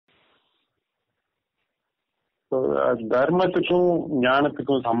தர்மத்துக்கும்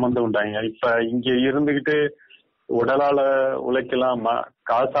ஞானத்துக்கும் சம்பந்தம் உண்டாங்க. இப்ப இங்க இருந்துகிட்டு உடலால உழைக்கலாம்,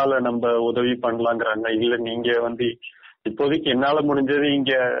 காசால நம்ம உதவி பண்ணலாங்கிறாங்க. இல்ல நீங்க இப்போதைக்கு என்னால முடிஞ்சது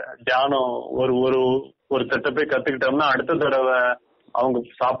இங்க தியானம் ஒரு ஒரு ஒரு செட்டப்பை கத்துக்கிட்டோம்னா அடுத்த தடவை அவங்க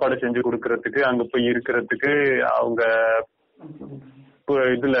சாப்பாடு செஞ்சு கொடுக்கறதுக்கு, அங்க போய் இருக்கிறதுக்கு, அவங்க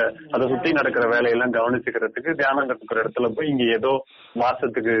இதுல அதை சுத்தி நடக்கிற வேலையெல்லாம் கவனிச்சுக்கிறதுக்கு தியானம் கத்துக்கிற இடத்துல போய் இங்க ஏதோ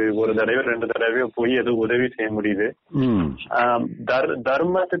மாசத்துக்கு ஒரு தடவை 2 தடவையோ போய் ஏதோ உதவி செய்ய முடியுது.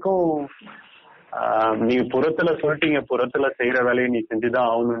 தர்மத்துக்கும் நீங்க புறத்துல சொல்லிட்டீங்க, புறத்துல செய்யற வேலையை நீ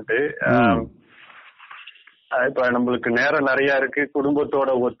செஞ்சுதான் ஆகணும்ட்டு. இப்ப நம்மளுக்கு நேரம் நிறைய இருக்கு,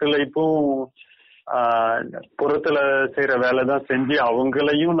 குடும்பத்தோட ஒத்துழைப்பும் புறத்துல செய்யற வேலைதான் செஞ்சு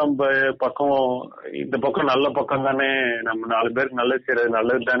அவங்களையும் நம்ம பக்கம், இந்த பக்கம் நல்ல பக்கம் தானே, நம்ம 4 பேருக்கு நல்லது செய்யறது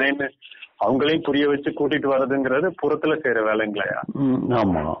நல்லது தானேன்னு அவங்களையும் புரிய வச்சு கூட்டிட்டு வர்றதுங்கிறது புறத்துல செய்யற வேலைங்களையா?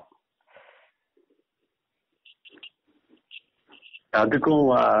 ஆமா. அதுக்கு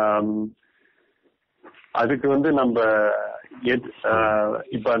நம்ம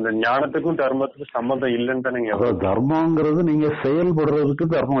இப்ப அந்த ஞானத்துக்கும் தர்மத்துக்கும் சம்பந்தம் இல்லைன்னு தானே. தர்மங்கிறது நீங்க செயல்படுறதுக்கு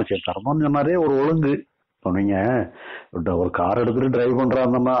தர்மம் வச்சு, தர்மம் சொன்னாரே ஒரு ஒழுங்கு. இப்போ நீங்க ஒரு கார் எடுத்துட்டு டிரைவ்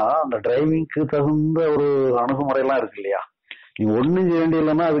பண்றாங்கன்னா அந்த டிரைவிங்க்கு தகுந்த ஒரு அணுகுமுறையெல்லாம் இருக்கு இல்லையா? நீங்க ஒண்ணும் செய்ய வேண்டிய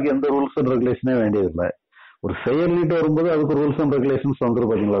இல்லைன்னா அதுக்கு எந்த ரூல்ஸ் அண்ட் ரெகுலேஷனே வேண்டியதில்லை. ஒரு செயல்கிட்ட வரும்போது அதுக்கு ரூல்ஸ் அண்ட் ரெகுலேஷன்ஸ்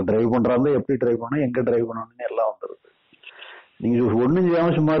வந்துடும். பாத்தீங்களா, டிரைவ் பண்றாங்க, எப்படி டிரைவ் பண்ணணும், எங்க டிரைவ் பண்ணணும்னு எல்லாம் வந்துருது. நீங்க ஒண்ணும்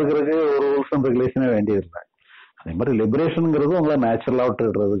செய்யாம சும்மா இருக்கிறதுக்கு ஒரு ரூல்ஸ் அண்ட் ரெகுலேஷனே வேண்டியதில்லை. அதே மாதிரி லிபரேஷனுங்கிறது உங்களை நேச்சுரலா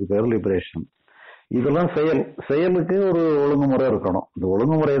விட்டுறதுக்கு பேர் லிபரேஷன். இதெல்லாம் செயலுக்கு ஒரு ஒழுங்குமுறை இருக்கணும். இந்த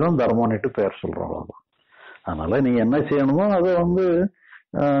ஒழுங்குமுறை தான் தர்மம்னுட்டு பேர் சொல்றோம். அதனால நீங்க என்ன செய்யணுமோ அதை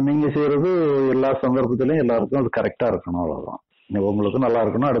நீங்க செய்யறது எல்லா சந்தர்ப்பத்திலையும் எல்லாருக்கும் அது கரெக்டா இருக்கணும். அவ்வளவுதான். உங்களுக்கு நல்லா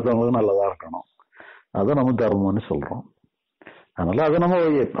இருக்கணும், அடுத்தவங்களுக்கு நல்லதா இருக்கணும். அதை நம்ம தர்மம்னு சொல்றோம். அதனால அதை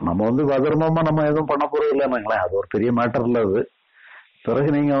நம்ம அதர்மமா நம்ம எதுவும் பண்ண போறது இல்லைன்னாங்களேன், அது ஒரு பெரிய மேட்டர் இல்ல. அது பிறகு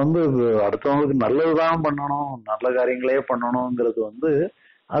நீங்க அடுத்தவங்களுக்கு நல்லதுதான் பண்ணணும், நல்ல காரியங்களே பண்ணணுங்கிறது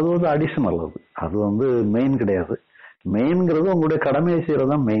அது அடிஷனல். அது மெயின் கிடையாது. மெயின்ங்கிறது உங்களுடைய கடமையை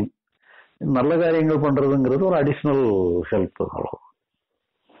செய்யறதுதான் மெயின். நல்ல காரியங்கள் பண்றதுங்கிறது ஒரு அடிஷனல் ஹெல்ப். அவ்வளவு.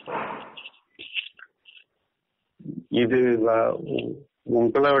 இது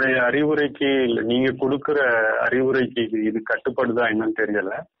உங்களுடைய அறிவுரைக்கு நீங்க கொடுக்கிற அறிவுரைக்கு இது கட்டுப்படுதா என்னன்னு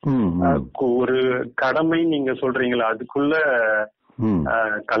தெரியல. ஒரு கடமை நீங்க சொல்றீங்களா, அதுக்குள்ள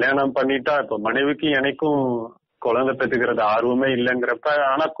கல்யாணம் பண்ணிட்டா இப்ப மனைவிக்கு எனக்கும் குழந்தை பெற்றுக்கிறது ஆர்வமே இல்லைங்கிறப்ப,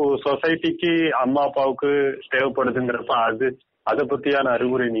 ஆனா சொசைட்டிக்கு அம்மா அப்பாவுக்கு தேவைப்படுதுங்கிறப்ப அதை பத்தியான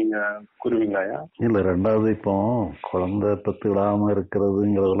அறிவுரை நீங்க கூறுவீங்களா? இல்ல, ரெண்டாவது இப்போ குழந்தை பெற்றுவிடாம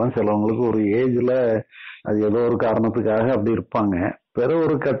இருக்கிறதுங்கிறதெல்லாம் சிலவங்களுக்கு ஒரு ஏஜ்ல அது ஏதோ ஒரு காரணத்துக்காக அப்படி இருப்பாங்க. பிற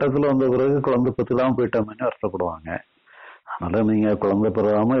ஒரு கட்டத்துல வந்த பிறகு குழந்தை பெற்றுவிடாம போயிட்டோம்னு வருத்தப்படுவாங்க. அதனால நீங்க குழந்தை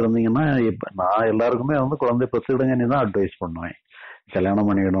பெறாம இருந்தீங்கன்னா, இப்ப நான் எல்லாருக்குமே குழந்தை பெற்றுவிடுங்கன்னு தான் அட்வைஸ் பண்ணுவேன். கல்யாணம்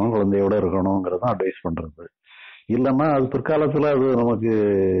பண்ணிக்கணும், குழந்தையோட இருக்கணுங்கிறதான் அட்வைஸ் பண்றது. இல்லைன்னா அது பிற்காலத்துல அது நமக்கு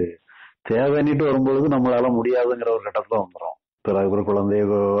தேவைன்னுட்டு வரும்பொழுது நம்மளால முடியாதுங்கிற ஒரு கட்டத்துல வந்துடும். பிறகு குழந்தைய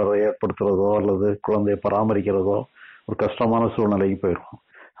ஏற்படுத்துறதோ அல்லது குழந்தைய பராமரிக்கிறதோ ஒரு கஷ்டமான சூழ்நிலைக்கு போயிடும்.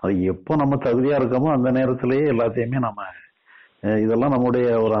 அது எப்போ நம்ம தகுதியா இருக்கோமோ அந்த நேரத்திலேயே எல்லாத்தையுமே நம்ம இதெல்லாம் நம்முடைய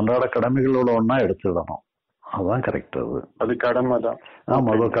ஒரு அன்றாட கடமைகளோட ஒன்னா எடுத்துடணும். அதுதான் கரெக்ட். அது கடமை தான்.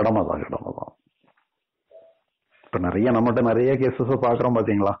 ஆமா, அது கடமை தான். இப்ப நம்மகிட்ட நிறைய கேசஸ் பாக்குறோம்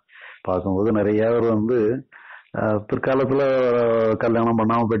பாத்தீங்களா. பார்க்கும்போது நிறைய பேர் பிற்காலத்துல கல்யாணம்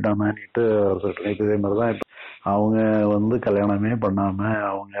பண்ணாம போயிட்டாங்கன்னுட்டு இதே மாதிரிதான் அவங்க கல்யாணமே பண்ணாம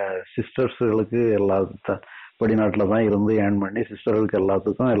அவங்க சிஸ்டர்ஸ்களுக்கு எல்லா வெளிநாட்டுலதான் இருந்து ஏர்ன் பண்ணி சிஸ்டர்களுக்கு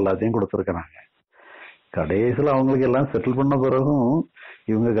எல்லாத்தையும் கொடுத்துருக்காங்க. கடைசியில அவங்களுக்கு எல்லாம் செட்டில் பண்ண பிறகும்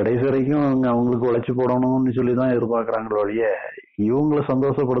இவங்க கடைசி வரைக்கும் அவங்களுக்கு உழைச்சி போடணும்னு சொல்லிதான் எதிர்பார்க்கறாங்களோ ஒழிய இவங்களை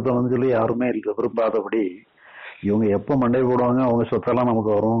சந்தோஷப்படுத்தணும்னு சொல்லி யாருமே விரும்பாதபடி இவங்க எப்ப மண்டை போடுவாங்க அவங்க சொத்தெல்லாம்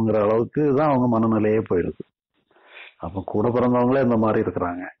நமக்கு வருங்கிற அளவுக்கு தான் அவங்க மனநிலையே போயிடுது. அப்ப கூட பிறந்தவங்களே இந்த மாதிரி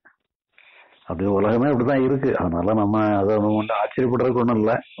இருக்கிறாங்க. அது உலகமே அப்படிதான் இருக்கு. அதனால நம்ம அதை ஆச்சரியப்படுறதுக்கு ஒண்ணும்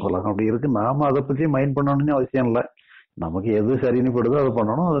இல்லை. உலகம் அப்படி இருக்கு. நாம அதை பத்தி மைண்ட் பண்ணணும்னு அவசியம் இல்லை. நமக்கு எது சரின்னு படுதோ அதை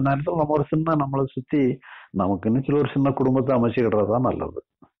பண்ணணும். அது நேரத்தில் நம்ம ஒரு நம்மளை சுத்தி நமக்குன்னு சொல்லி ஒரு சின்ன குடும்பத்தை அமைச்சுக்கிடுறதுதான் நல்லது.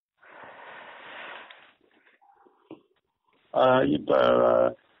 இப்ப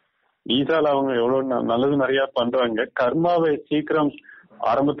ஈசால அவங்க எவ்வளவு நல்லது நிறைய பண்றாங்க. கர்மாவை சீக்கிரம்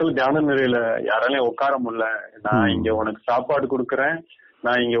ஆரம்பத்துல தியான நிலையில யாராலையும் உட்கார முடியல. நான் இங்க உனக்கு சாப்பாடு கொடுக்கறேன்,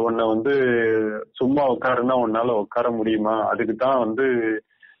 நான் இங்க உன்னை சும்மா உட்காருன்னா உன்னால உட்கார முடியுமா? அதுக்குதான்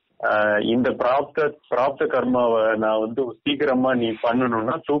இந்த பிராப்த கர்மாவை நான் சீக்கிரமா நீ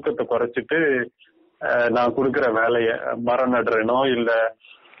பண்ணணும்னா தூக்கத்தை குறைச்சிட்டு நான் கொடுக்கற வேலைய மரம் நடுறேனோ இல்ல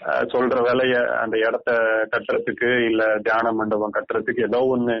சொல்ற வேலைய அந்த இடத்த கட்டுறதுக்கு இல்ல தியான மண்டபம் கட்டுறதுக்கு ஏதோ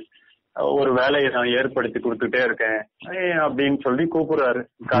ஒண்ணு ஒரு வேலையை நான் ஏற்படுத்தி கொடுத்துட்டே இருக்கேன் அப்படின்னு சொல்லி கூப்பிடுறாரு.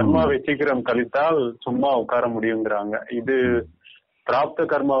 கர்மாவை சீக்கிரம் கழித்தால் சும்மா உட்கார முடியுங்கிறாங்க. இது பிராப்த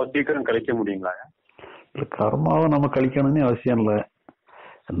கர்மாவை சீக்கிரம் கழிக்க முடியுங்களா? கர்மாவை நம்ம கழிக்கணும்னு அவசியம் இல்லை.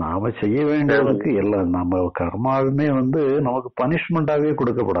 நாம செய்ய வேண்டியதுக்கு எல்லாம் நம்ம கர்மாவுமே நமக்கு பனிஷ்மெண்டாவே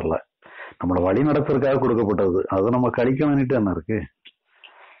கொடுக்கப்படல, நம்மள வழி நடத்துறதுக்காக கொடுக்கப்பட்டது. அதை நம்ம கழிக்கணும்னுட்டு என்ன இருக்கு?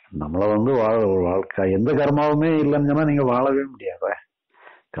 நம்மள வாழ்க்கை எந்த கர்மாவுமே இல்லைன்னு சொன்னா நீங்க வாழவே முடியாத.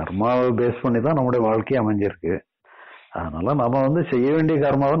 கர்மாவை பேஸ் பண்ணி தான் நம்முடைய வாழ்க்கை அமைஞ்சிருக்கு. அதனால நம்ம செய்ய வேண்டிய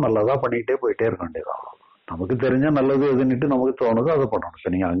கர்மாவை நல்லதா பண்ணிக்கிட்டே போயிட்டே இருக்க வேண்டியதான். நமக்கு தெரிஞ்சா நல்லது எதுன்னுட்டு நமக்கு தோணுதோ அதை பண்ணணும்.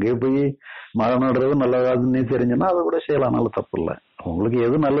 இப்ப நீங்க அங்கேயே போய் மரம் நடுறது நல்லதாதுன்னு தெரிஞ்சுன்னா அதை கூட செய்யலாம், நல்ல தப்பு இல்லை. உங்களுக்கு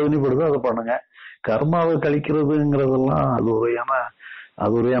எது நல்லதுன்னு படுதோ அதை பண்ணுங்க. கர்மாவை கழிக்கிறதுங்கிறதெல்லாம்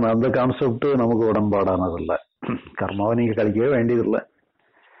அது ஒரு அந்த கான்செப்ட் நமக்கு உடன்பாடானது இல்லை. கர்மாவை நீங்க கழிக்கவே வேண்டியதில்லை.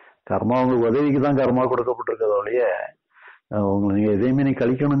 கர்மா உங்களுக்கு உதவிக்கு தான் கர்மா கொடுக்கப்பட்டிருக்கிறத ஒழிய உங்களுக்கு நீங்க எதையுமே நீங்க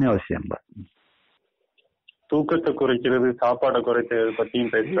கழிக்கணும்னு அவசியம் இல்லை. தூக்கத்தை குறைக்கிறது, சாப்பாடை குறைக்கிறது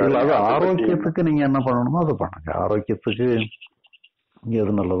பத்தியும் பேசுறாங்க. அது ஆரோக்கியத்துக்கு நீங்க என்ன பண்ணணுமோ அதை பண்ணுங்க. ஆரோக்கியத்துக்கு நீங்க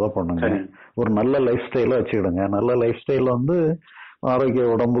எது நல்லதா பண்ணுங்க. ஒரு நல்ல லைஃப் ஸ்டைல வச்சுக்கிடுங்க. நல்ல லைஃப் ஸ்டைல் ஆரோக்கிய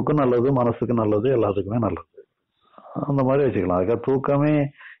உடம்புக்கும் நல்லது, மனசுக்கும் நல்லது, எல்லாத்துக்குமே நல்லது. அந்த மாதிரி வச்சுக்கலாம். அதுக்காக தூக்கமே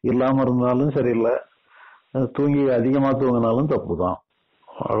இல்லாம இருந்தாலும் சரியில்லை, தூங்கி அதிகமா தூங்கினாலும் தப்பு தான்.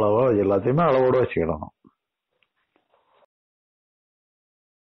 அளவா எல்லாத்தையுமே அளவோட வச்சுக்கிடணும்.